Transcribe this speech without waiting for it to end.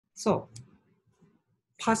So,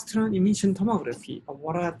 positron emission tomography,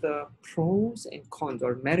 what are the pros and cons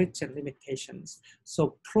or merits and limitations?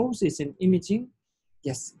 So pros is in imaging,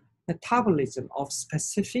 yes, metabolism of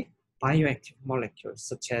specific bioactive molecules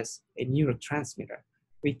such as a neurotransmitter.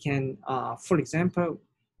 We can, for example,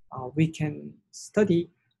 we can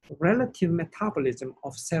study relative metabolism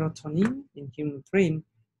of serotonin in human brain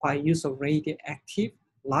by use of radioactive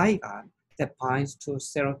ligand that binds to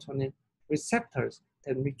serotonin receptors.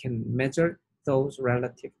 Then we can measure those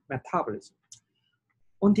relative metabolism.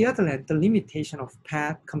 On the other hand, the limitation of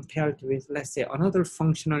PET compared with, let's say, another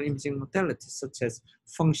functional imaging modality such as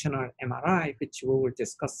functional MRI, which we will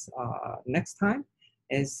discuss next time,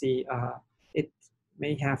 is it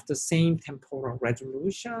may have the same temporal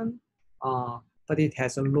resolution, but it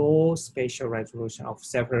has a low spatial resolution of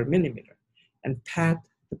several millimeters. And PET,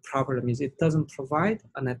 the problem is it doesn't provide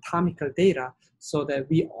anatomical data, so that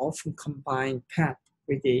we often combine PET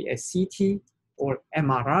with a CT or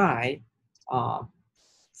MRI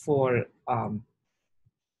for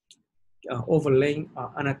overlaying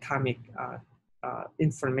anatomic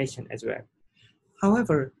information as well.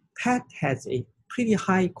 However, PET has a pretty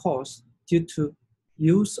high cost due to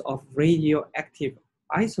use of radioactive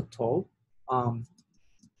isotope,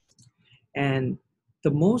 and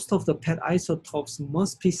the most of the PET isotopes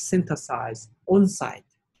must be synthesized on site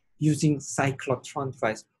using cyclotron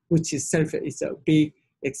device, which itself is a big,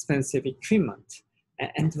 expensive equipment.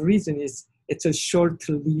 And the reason is it's a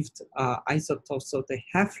short-lived isotope, so the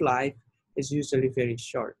half-life is usually very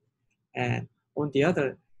short. And on the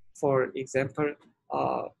other, for example,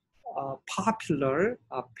 popular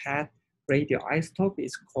PET radioisotope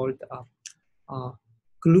is called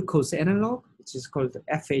glucose analog, which is called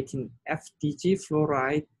F18 FDG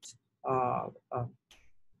fluoride.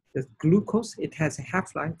 The glucose, it has a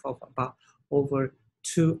half-life of about over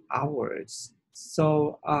 2 hours.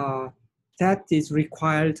 So that is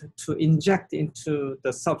required to inject into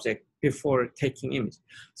the subject before taking image.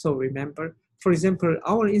 So remember, for example,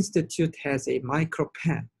 our institute has a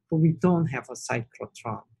micro-PET, but we don't have a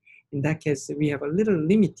cyclotron. In that case, we have a little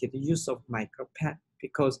limited use of micro-PET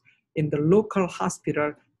because in the local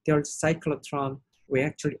hospital, there's cyclotron. We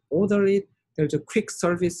actually order it. There's a quick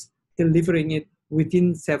service delivering it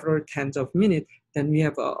within several tens of minutes. Then we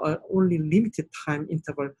have a only limited time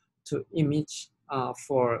interval to image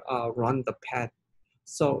for run the PET.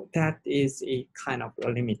 So that is a kind of a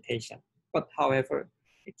limitation. But however,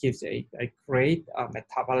 it gives a great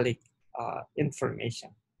metabolic information.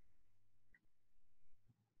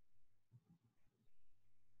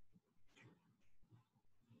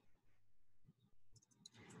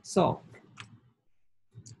 So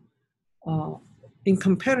in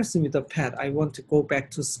comparison with the PET, I want to go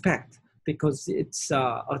back to SPECT because it's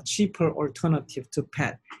a cheaper alternative to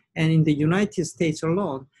PET. And in the United States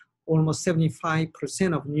alone, almost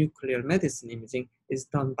 75% of nuclear medicine imaging is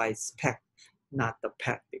done by SPECT, not the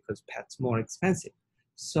PET, because PET's more expensive.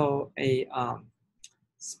 So a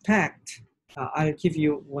SPECT, I'll give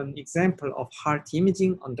you one example of heart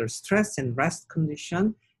imaging under stress and rest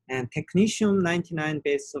condition, and technetium-99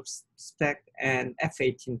 base of SPECT and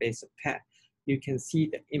F18 base of PET. You can see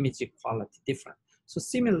the image quality different. So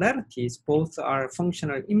similarities, both are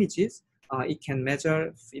functional images. It can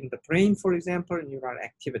measure in the brain, for example, neural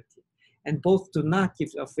activity. And both do not give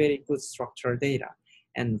a very good structural data.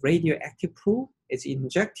 And radioactive probe is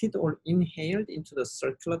injected or inhaled into the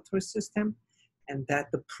circulatory system, and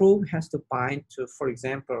that the probe has to bind to, for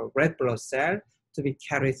example, red blood cell to be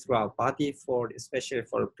carried through our body, especially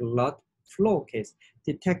for blood flow case,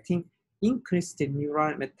 detecting increased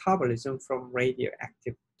neural metabolism from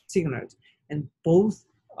radioactive signals. And both,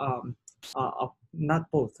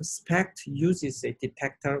 not both, SPECT uses a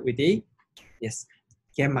detector with a,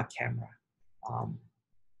 gamma camera.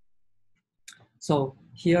 So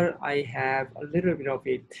here I have a little bit of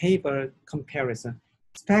a table comparison.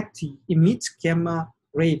 SPECT emits gamma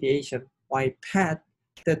radiation, while PET,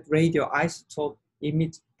 that radioisotope,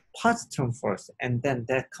 emits positron first, and then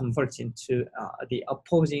that converts into the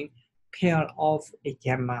opposing pair of a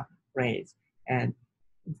gamma rays. And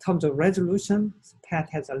in terms of resolution, PET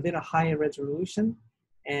has a little higher resolution,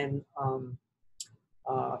 and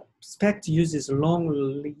SPECT uses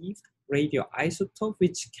long-lived radioisotope,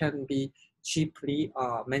 which can be cheaply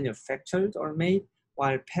manufactured or made,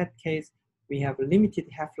 while PET case, we have a limited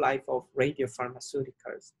half-life of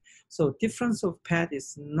radiopharmaceuticals. So difference of PET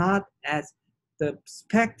is not as, the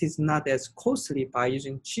SPECT is not as costly by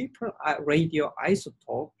using cheaper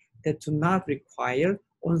radioisotope that do not require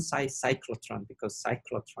on-site cyclotron, because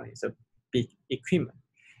cyclotron is a big equipment.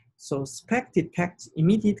 So SPECT detects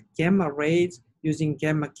immediate gamma rays using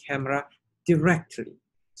gamma camera directly.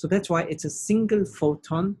 So that's why it's a single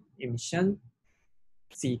photon emission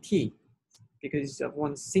CT, because it's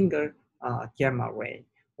one single gamma ray,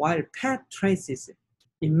 while PET traces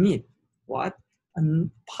emit what?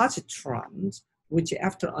 Positrons, which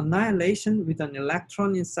after annihilation with an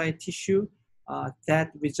electron inside tissue, that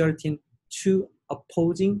result in two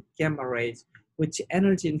opposing gamma rays, which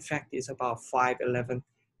energy in fact is about 511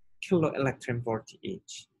 kilo electron volt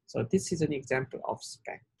each. So this is an example of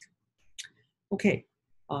SPECT. Okay,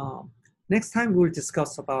 next time we'll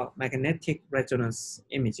discuss about magnetic resonance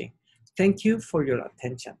imaging. Thank you for your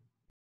attention.